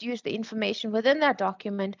 Copilot could use the information within that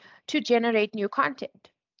document to generate new content.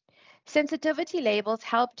 Sensitivity labels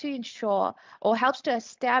help to ensure or helps to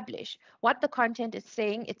establish what the content is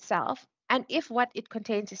saying itself, and if what it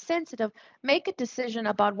contains is sensitive, make a decision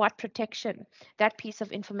about what protection that piece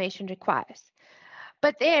of information requires.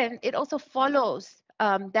 But then it also follows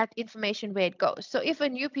that information where it goes. So if a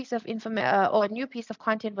new piece of or a new piece of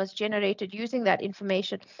content was generated using that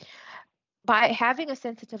information, by having a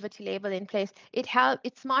sensitivity label in place,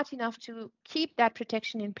 it's smart enough to keep that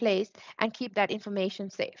protection in place and keep that information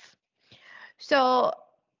safe. So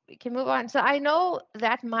we can move on. So I know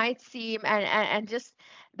that might seem, and just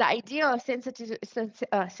the idea of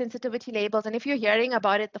sensitivity labels, and if you're hearing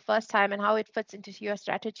about it the first time and how it fits into your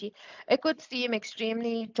strategy, it could seem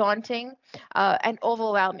extremely daunting and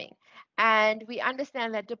overwhelming. And we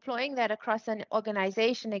understand that deploying that across an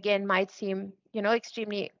organization, again, might seem,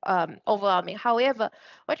 extremely overwhelming. However,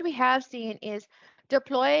 what we have seen is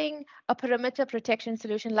deploying a perimeter protection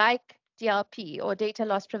solution like DLP or data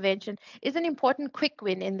loss prevention is an important quick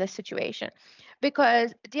win in this situation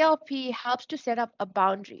because DLP helps to set up a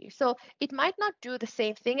boundary. So it might not do the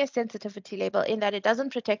same thing as sensitivity label in that it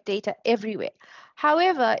doesn't protect data everywhere.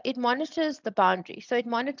 However, it monitors the boundary. So it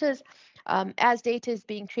monitors as data is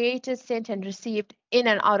being created, sent, and received in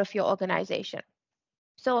and out of your organization.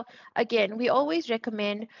 So again, we always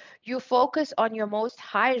recommend you focus on your most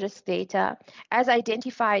high-risk data as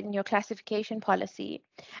identified in your classification policy,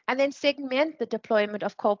 and then segment the deployment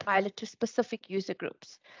of Copilot to specific user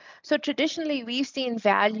groups. So traditionally, we've seen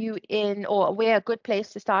value in, or where a good place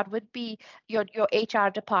to start would be your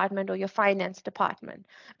HR department or your finance department,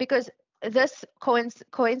 because this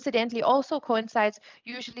coincidentally also coincides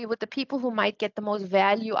usually with the people who might get the most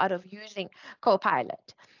value out of using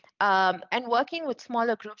Copilot. And working with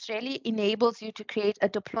smaller groups really enables you to create a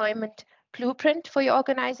deployment blueprint for your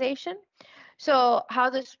organization. So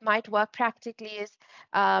how this might work practically is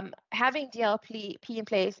having DLP in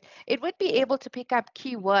place. It would be able to pick up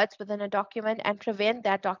keywords within a document and prevent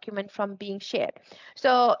that document from being shared.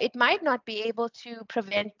 So it might not be able to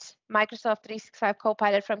prevent Microsoft 365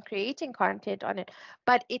 Copilot from creating content on it,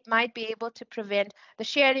 but it might be able to prevent the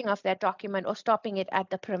sharing of that document or stopping it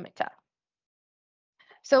at the perimeter.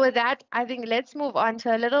 So with that, I think let's move on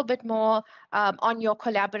to a little bit more on your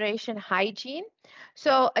collaboration hygiene.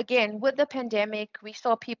 So again, with the pandemic, we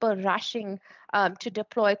saw people rushing to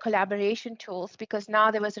deploy collaboration tools because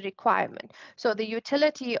now there was a requirement. So the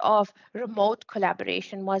utility of remote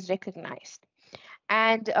collaboration was recognized.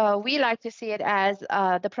 And we like to see it as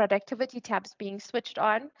the productivity tabs being switched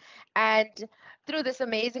on. And through this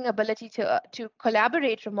amazing ability to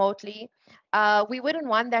collaborate remotely, we wouldn't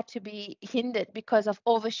want that to be hindered because of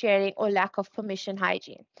oversharing or lack of permission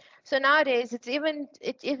hygiene. So nowadays, it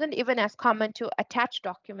isn't even as common to attach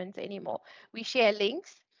documents anymore. We share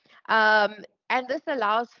links. And this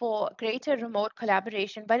allows for greater remote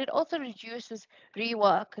collaboration, but it also reduces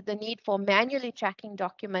rework, the need for manually tracking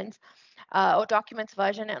documents or documents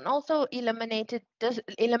version, and also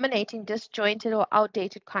eliminating disjointed or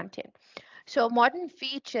outdated content. So modern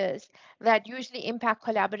features that usually impact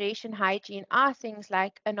collaboration hygiene are things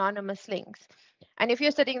like anonymous links. And if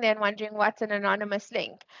you're sitting there and wondering what's an anonymous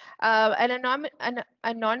link, an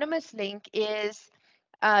anonymous link is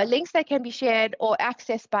links that can be shared or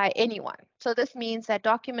accessed by anyone. So this means that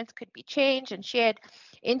documents could be changed and shared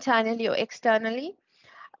internally or externally.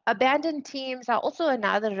 Abandoned teams are also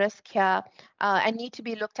another risk here and need to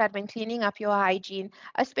be looked at when cleaning up your hygiene,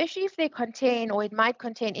 especially if they contain or it might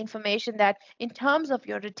contain information that, in terms of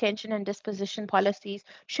your retention and disposition policies,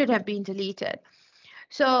 should have been deleted.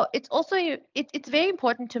 So it's very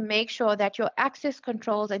important to make sure that your access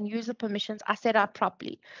controls and user permissions are set up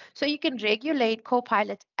properly, so you can regulate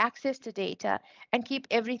Copilot's access to data and keep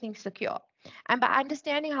everything secure. And by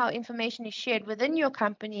understanding how information is shared within your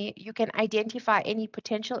company, you can identify any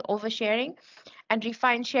potential oversharing and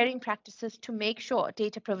refine sharing practices to make sure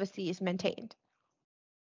data privacy is maintained.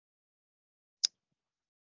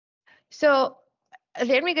 So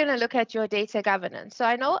then we're going to look at your data governance. So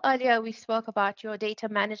I know earlier we spoke about your data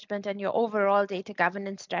management and your overall data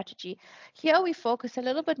governance strategy. Here we focus a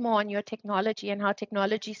little bit more on your technology and how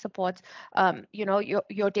technology supports,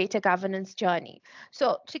 your data governance journey.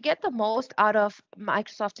 So to get the most out of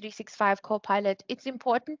Microsoft 365 Copilot, it's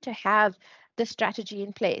important to have the strategy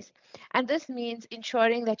in place. And this means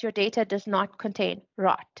ensuring that your data does not contain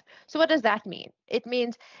rot. So what does that mean? It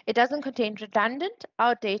means it doesn't contain redundant,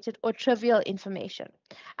 outdated, or trivial information.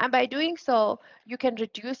 And by doing so, you can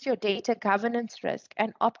reduce your data governance risk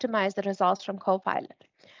and optimize the results from Copilot.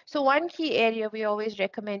 So one key area we always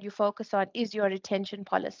recommend you focus on is your retention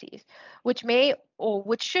policies, which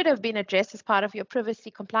should have been addressed as part of your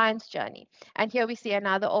privacy compliance journey. And here we see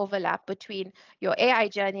another overlap between your AI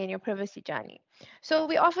journey and your privacy journey. So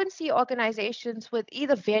we often see organizations with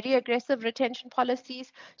either very aggressive retention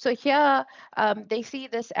policies. So here they see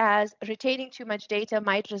this as retaining too much data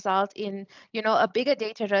might result in, a bigger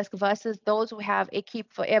data risk versus those who have a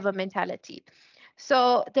keep forever mentality.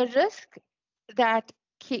 So the risk that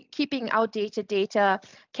keeping outdated data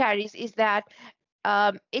carries is that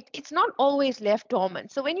it's not always left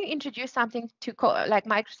dormant. So when you introduce something to like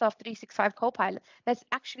Microsoft 365 Copilot that's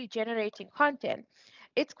actually generating content,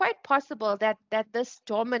 it's quite possible that this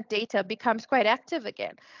dormant data becomes quite active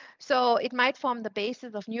again. So it might form the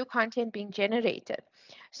basis of new content being generated.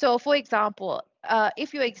 So for example,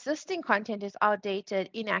 if your existing content is outdated,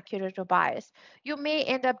 inaccurate, or biased, you may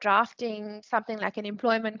end up drafting something like an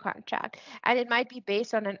employment contract, and it might be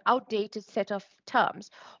based on an outdated set of terms.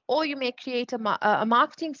 Or you may create a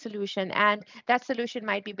marketing solution, and that solution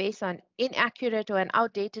might be based on inaccurate or an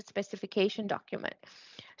outdated specification document.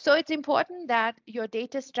 So it's important that your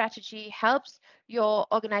data strategy helps your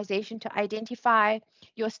organization to identify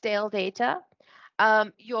your stale data.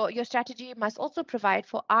 Your strategy must also provide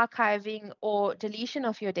for archiving or deletion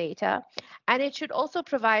of your data, and it should also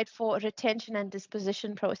provide for retention and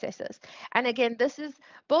disposition processes. And again, this is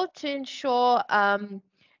both to ensure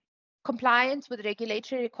compliance with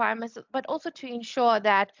regulatory requirements, but also to ensure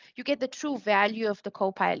that you get the true value of the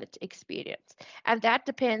Copilot experience. And that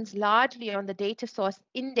depends largely on the data source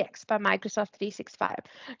indexed by Microsoft 365.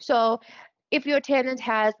 So if your tenant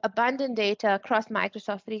has abundant data across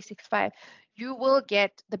Microsoft 365, you will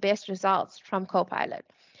get the best results from Copilot.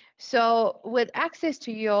 So with access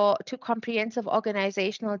to comprehensive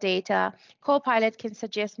organizational data, Copilot can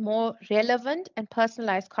suggest more relevant and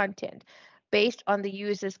personalized content based on the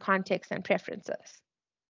user's context and preferences.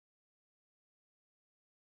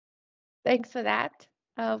 Thanks for that.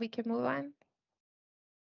 We can move on.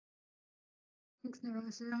 Thanks,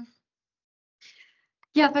 Narasa.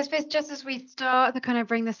 Yeah, I suppose just as we start to kind of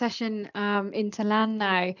bring the session into land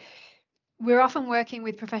now, we're often working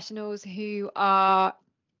with professionals who are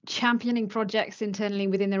championing projects internally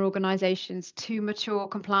within their organizations to mature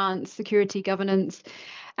compliance, security, governance,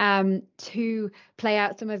 to play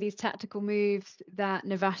out some of these tactical moves that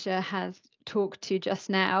Navasha has talked to just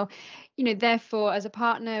now. Therefore, as a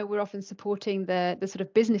partner, we're often supporting the sort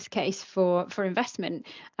of business case for investment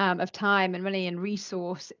of time and money and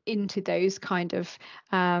resource into those kind of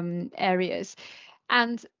areas.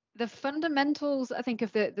 And the fundamentals, I think,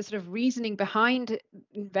 of the sort of reasoning behind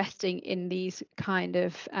investing in these kind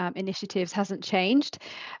of initiatives hasn't changed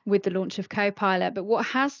with the launch of Copilot. But what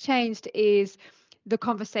has changed is the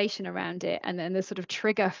conversation around it, and then the sort of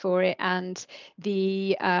trigger for it, and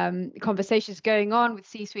the conversations going on with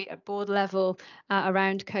C-suite at board level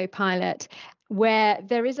around Copilot, where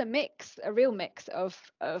there is a real mix of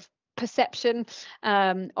perception,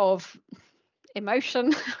 of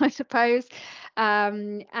emotion, I suppose,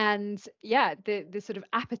 and yeah, the sort of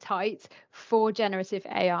appetite for generative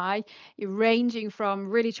AI, ranging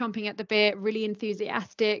from really chomping at the bit, really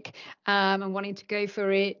enthusiastic, and wanting to go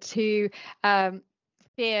for it, to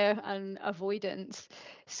fear and avoidance.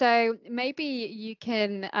 So maybe you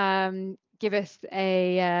can give us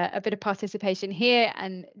a bit of participation here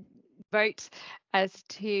and vote as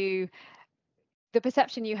to the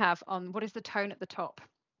perception you have on what is the tone at the top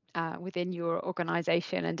within your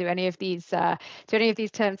organization, and do any of these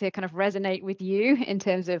terms here kind of resonate with you in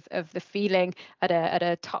terms of the feeling at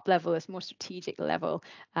a top level, a more strategic level,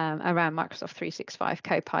 around Microsoft 365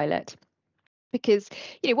 Copilot? Because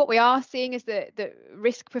what we are seeing is that the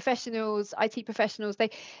risk professionals, IT professionals, they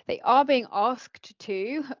are being asked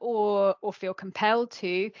to, or feel compelled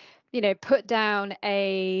to, put down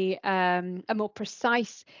a more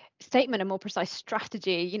precise statement, a more precise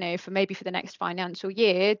strategy, for the next financial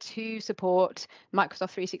year to support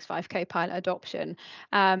Microsoft 365 Copilot adoption,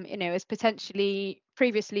 as potentially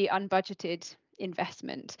previously unbudgeted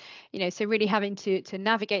investment. So really having to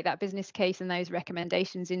navigate that business case and those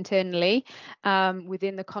recommendations internally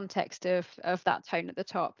within the context of that tone at the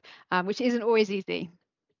top, which isn't always easy.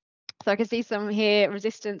 So I can see some here: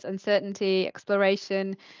 resistance, uncertainty,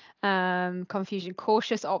 exploration, confusion,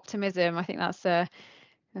 cautious optimism. I think that's a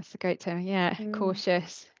great term. Yeah,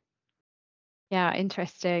 cautious. Yeah,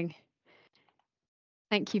 interesting.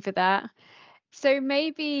 Thank you for that. So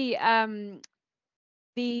maybe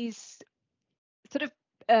these sort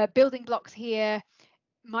of building blocks here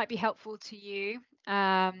might be helpful to you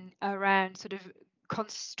around sort of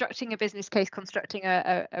constructing a business case, constructing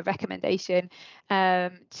a recommendation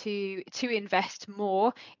to invest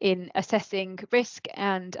more in assessing risk,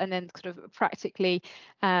 and then sort of practically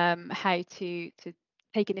how to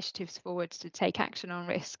take initiatives forward to take action on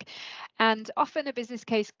risk. And often a business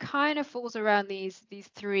case kind of falls around these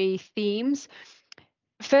three themes.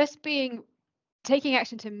 First being taking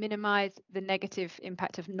action to minimize the negative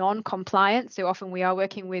impact of non-compliance. So often we are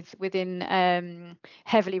working within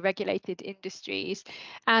heavily regulated industries,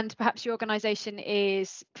 and perhaps your organization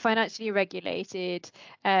is financially regulated,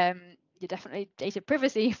 you're definitely data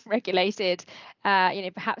privacy regulated.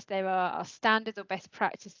 Perhaps there are standards or best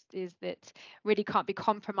practices that really can't be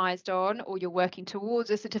compromised on, or you're working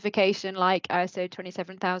towards a certification like ISO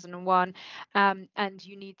 27001, and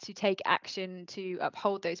you need to take action to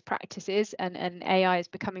uphold those practices. And AI is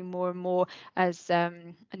becoming more and more, as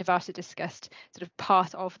Navasha discussed, sort of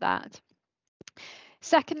part of that.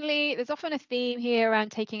 Secondly, there's often a theme here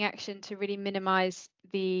around taking action to really minimize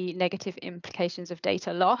the negative implications of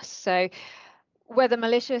data loss. So whether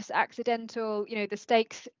malicious, accidental, the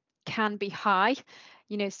stakes can be high.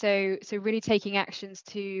 So really taking actions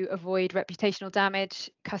to avoid reputational damage,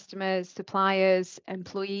 customers, suppliers,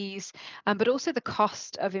 employees, but also the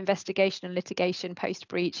cost of investigation and litigation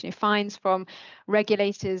post-breach. Fines from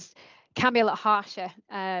regulators can be a lot harsher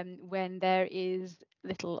when there is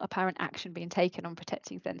little apparent action being taken on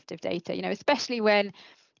protecting sensitive data, especially when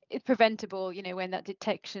it's preventable, when that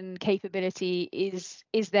detection capability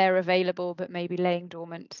is there available, but maybe laying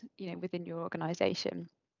dormant, within your organization.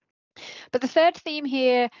 But the third theme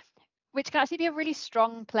here, which can actually be a really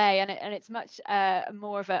strong play, and it's much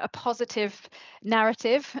more of a positive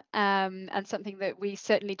narrative, and something that we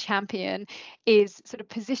certainly champion, is sort of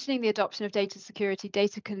positioning the adoption of data security,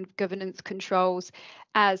 data governance controls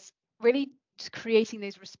as really just creating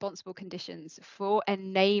those responsible conditions for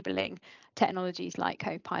enabling technologies like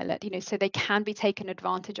Copilot, so they can be taken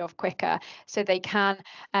advantage of quicker, so they can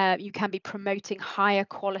you can be promoting higher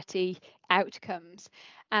quality outcomes,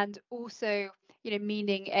 and also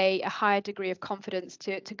meaning a higher degree of confidence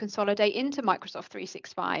to consolidate into Microsoft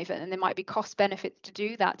 365, and there might be cost benefits to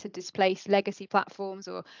do that, to displace legacy platforms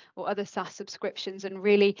or other SaaS subscriptions, and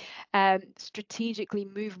really strategically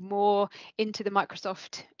move more into the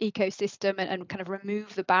Microsoft ecosystem and kind of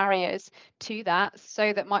remove the barriers to that,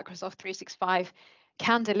 so that Microsoft 365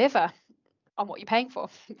 can deliver on what you're paying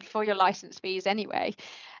for your license fees anyway.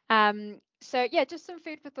 So yeah, just some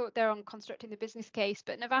food for thought there on constructing the business case.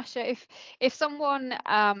 But Navasha, if someone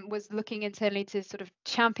was looking internally to sort of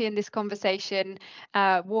champion this conversation,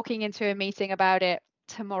 walking into a meeting about it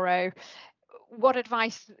tomorrow, what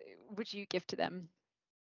advice would you give to them?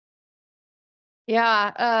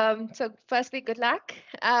 Yeah, so firstly, good luck.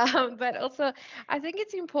 But also, I think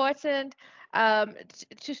it's important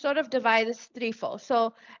to sort of divide this threefold.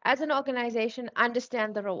 So as an organization,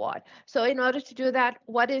 understand the reward. So in order to do that,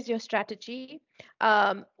 what is your strategy?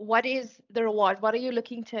 What is the reward? What are you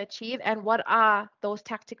looking to achieve? And what are those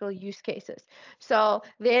tactical use cases? So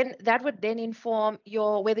then that would then inform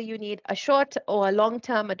whether you need a short or a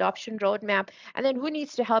long-term adoption roadmap. And then who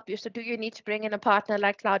needs to help you? So do you need to bring in a partner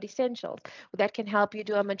like Cloud Essentials that can help you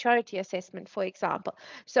do a maturity assessment, for example?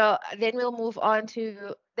 So then we'll move on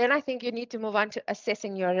to, then I think you need to move on to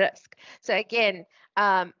assessing your risk. So again,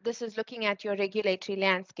 this is looking at your regulatory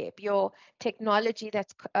landscape, your technology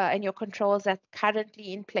that's and your controls that's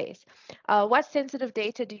currently in place. What sensitive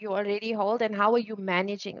data do you already hold, and how are you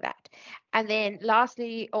managing that? And then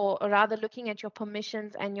lastly, or rather looking at your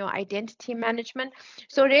permissions and your identity management.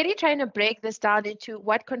 So really trying to break this down into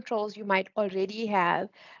what controls you might already have,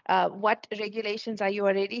 what regulations are you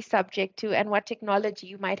already subject to, and what technology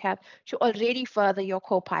you might have to already further your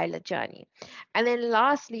Copilot journey. And then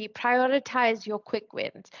lastly, prioritize your quick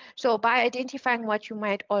wins. So by identifying what you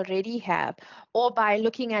might already have, or by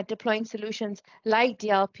looking at deploying solutions like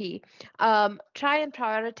DLP, try and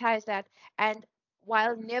prioritize that, and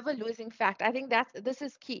while never losing fact. I think this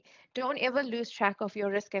is key. Don't ever lose track of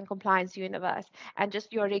your risk and compliance universe and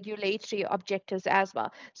just your regulatory objectives as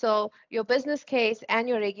well. So your business case and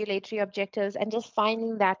your regulatory objectives, and just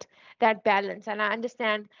finding that balance. And I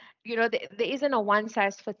understand, there isn't a one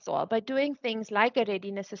size fits all, but doing things like a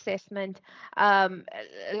readiness assessment,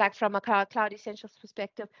 like from a Cloud Essentials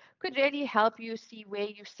perspective, could really help you see where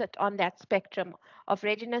you sit on that spectrum of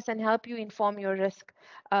readiness and help you inform your risk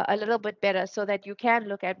a little bit better, so that you can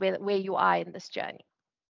look at where you are in this journey.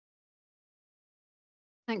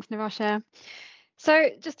 Thanks, Navasha. So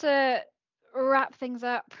just to wrap things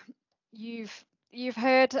up, you've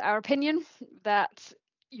heard our opinion that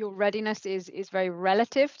your readiness is very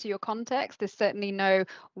relative to your context. There's certainly no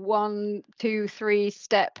 1, 2, 3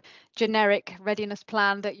 step generic readiness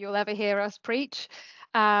plan that you'll ever hear us preach.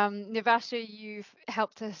 Navasha, you've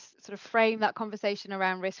helped us sort of frame that conversation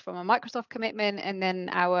around risk from a Microsoft commitment and then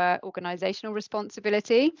our organizational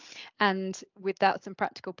responsibility. And with that, some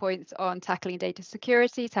practical points on tackling data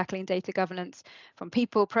security, tackling data governance from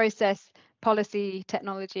people, process, policy,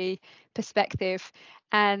 technology perspective,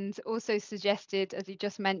 and also suggested, as you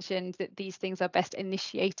just mentioned, that these things are best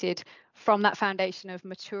initiated from that foundation of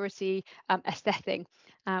maturity assessing,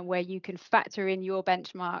 where you can factor in your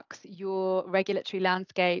benchmarks, your regulatory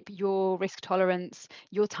landscape, your risk tolerance,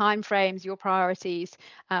 your timeframes, your priorities,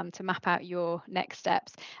 to map out your next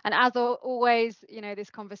steps. And as always, this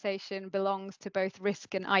conversation belongs to both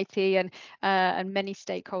risk and IT and many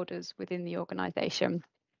stakeholders within the organization.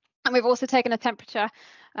 And we've also taken a temperature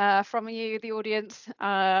from you, the audience,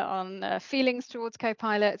 on feelings towards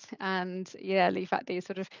Copilot, and leave at these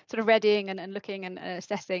sort of readying and looking and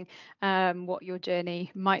assessing what your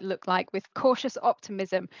journey might look like with cautious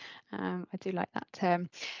optimism. I do like that term.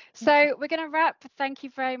 So we're going to wrap. Thank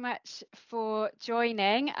you very much for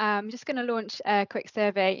joining. I'm just going to launch a quick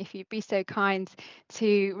survey. If you'd be so kind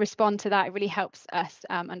to respond to that, it really helps us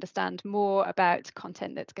understand more about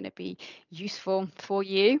content that's going to be useful for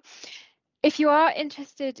you. If you are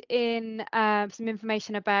interested in some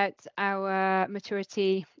information about our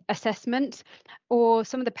maturity assessment or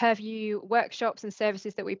some of the Purview workshops and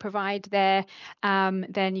services that we provide there,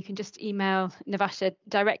 then you can just email Navasha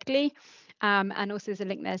directly. And also there's a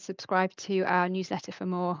link there to subscribe to our newsletter for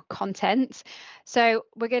more content. So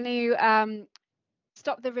we're going to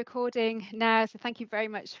stop the recording now. So thank you very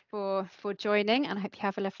much for joining, and I hope you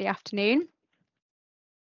have a lovely afternoon.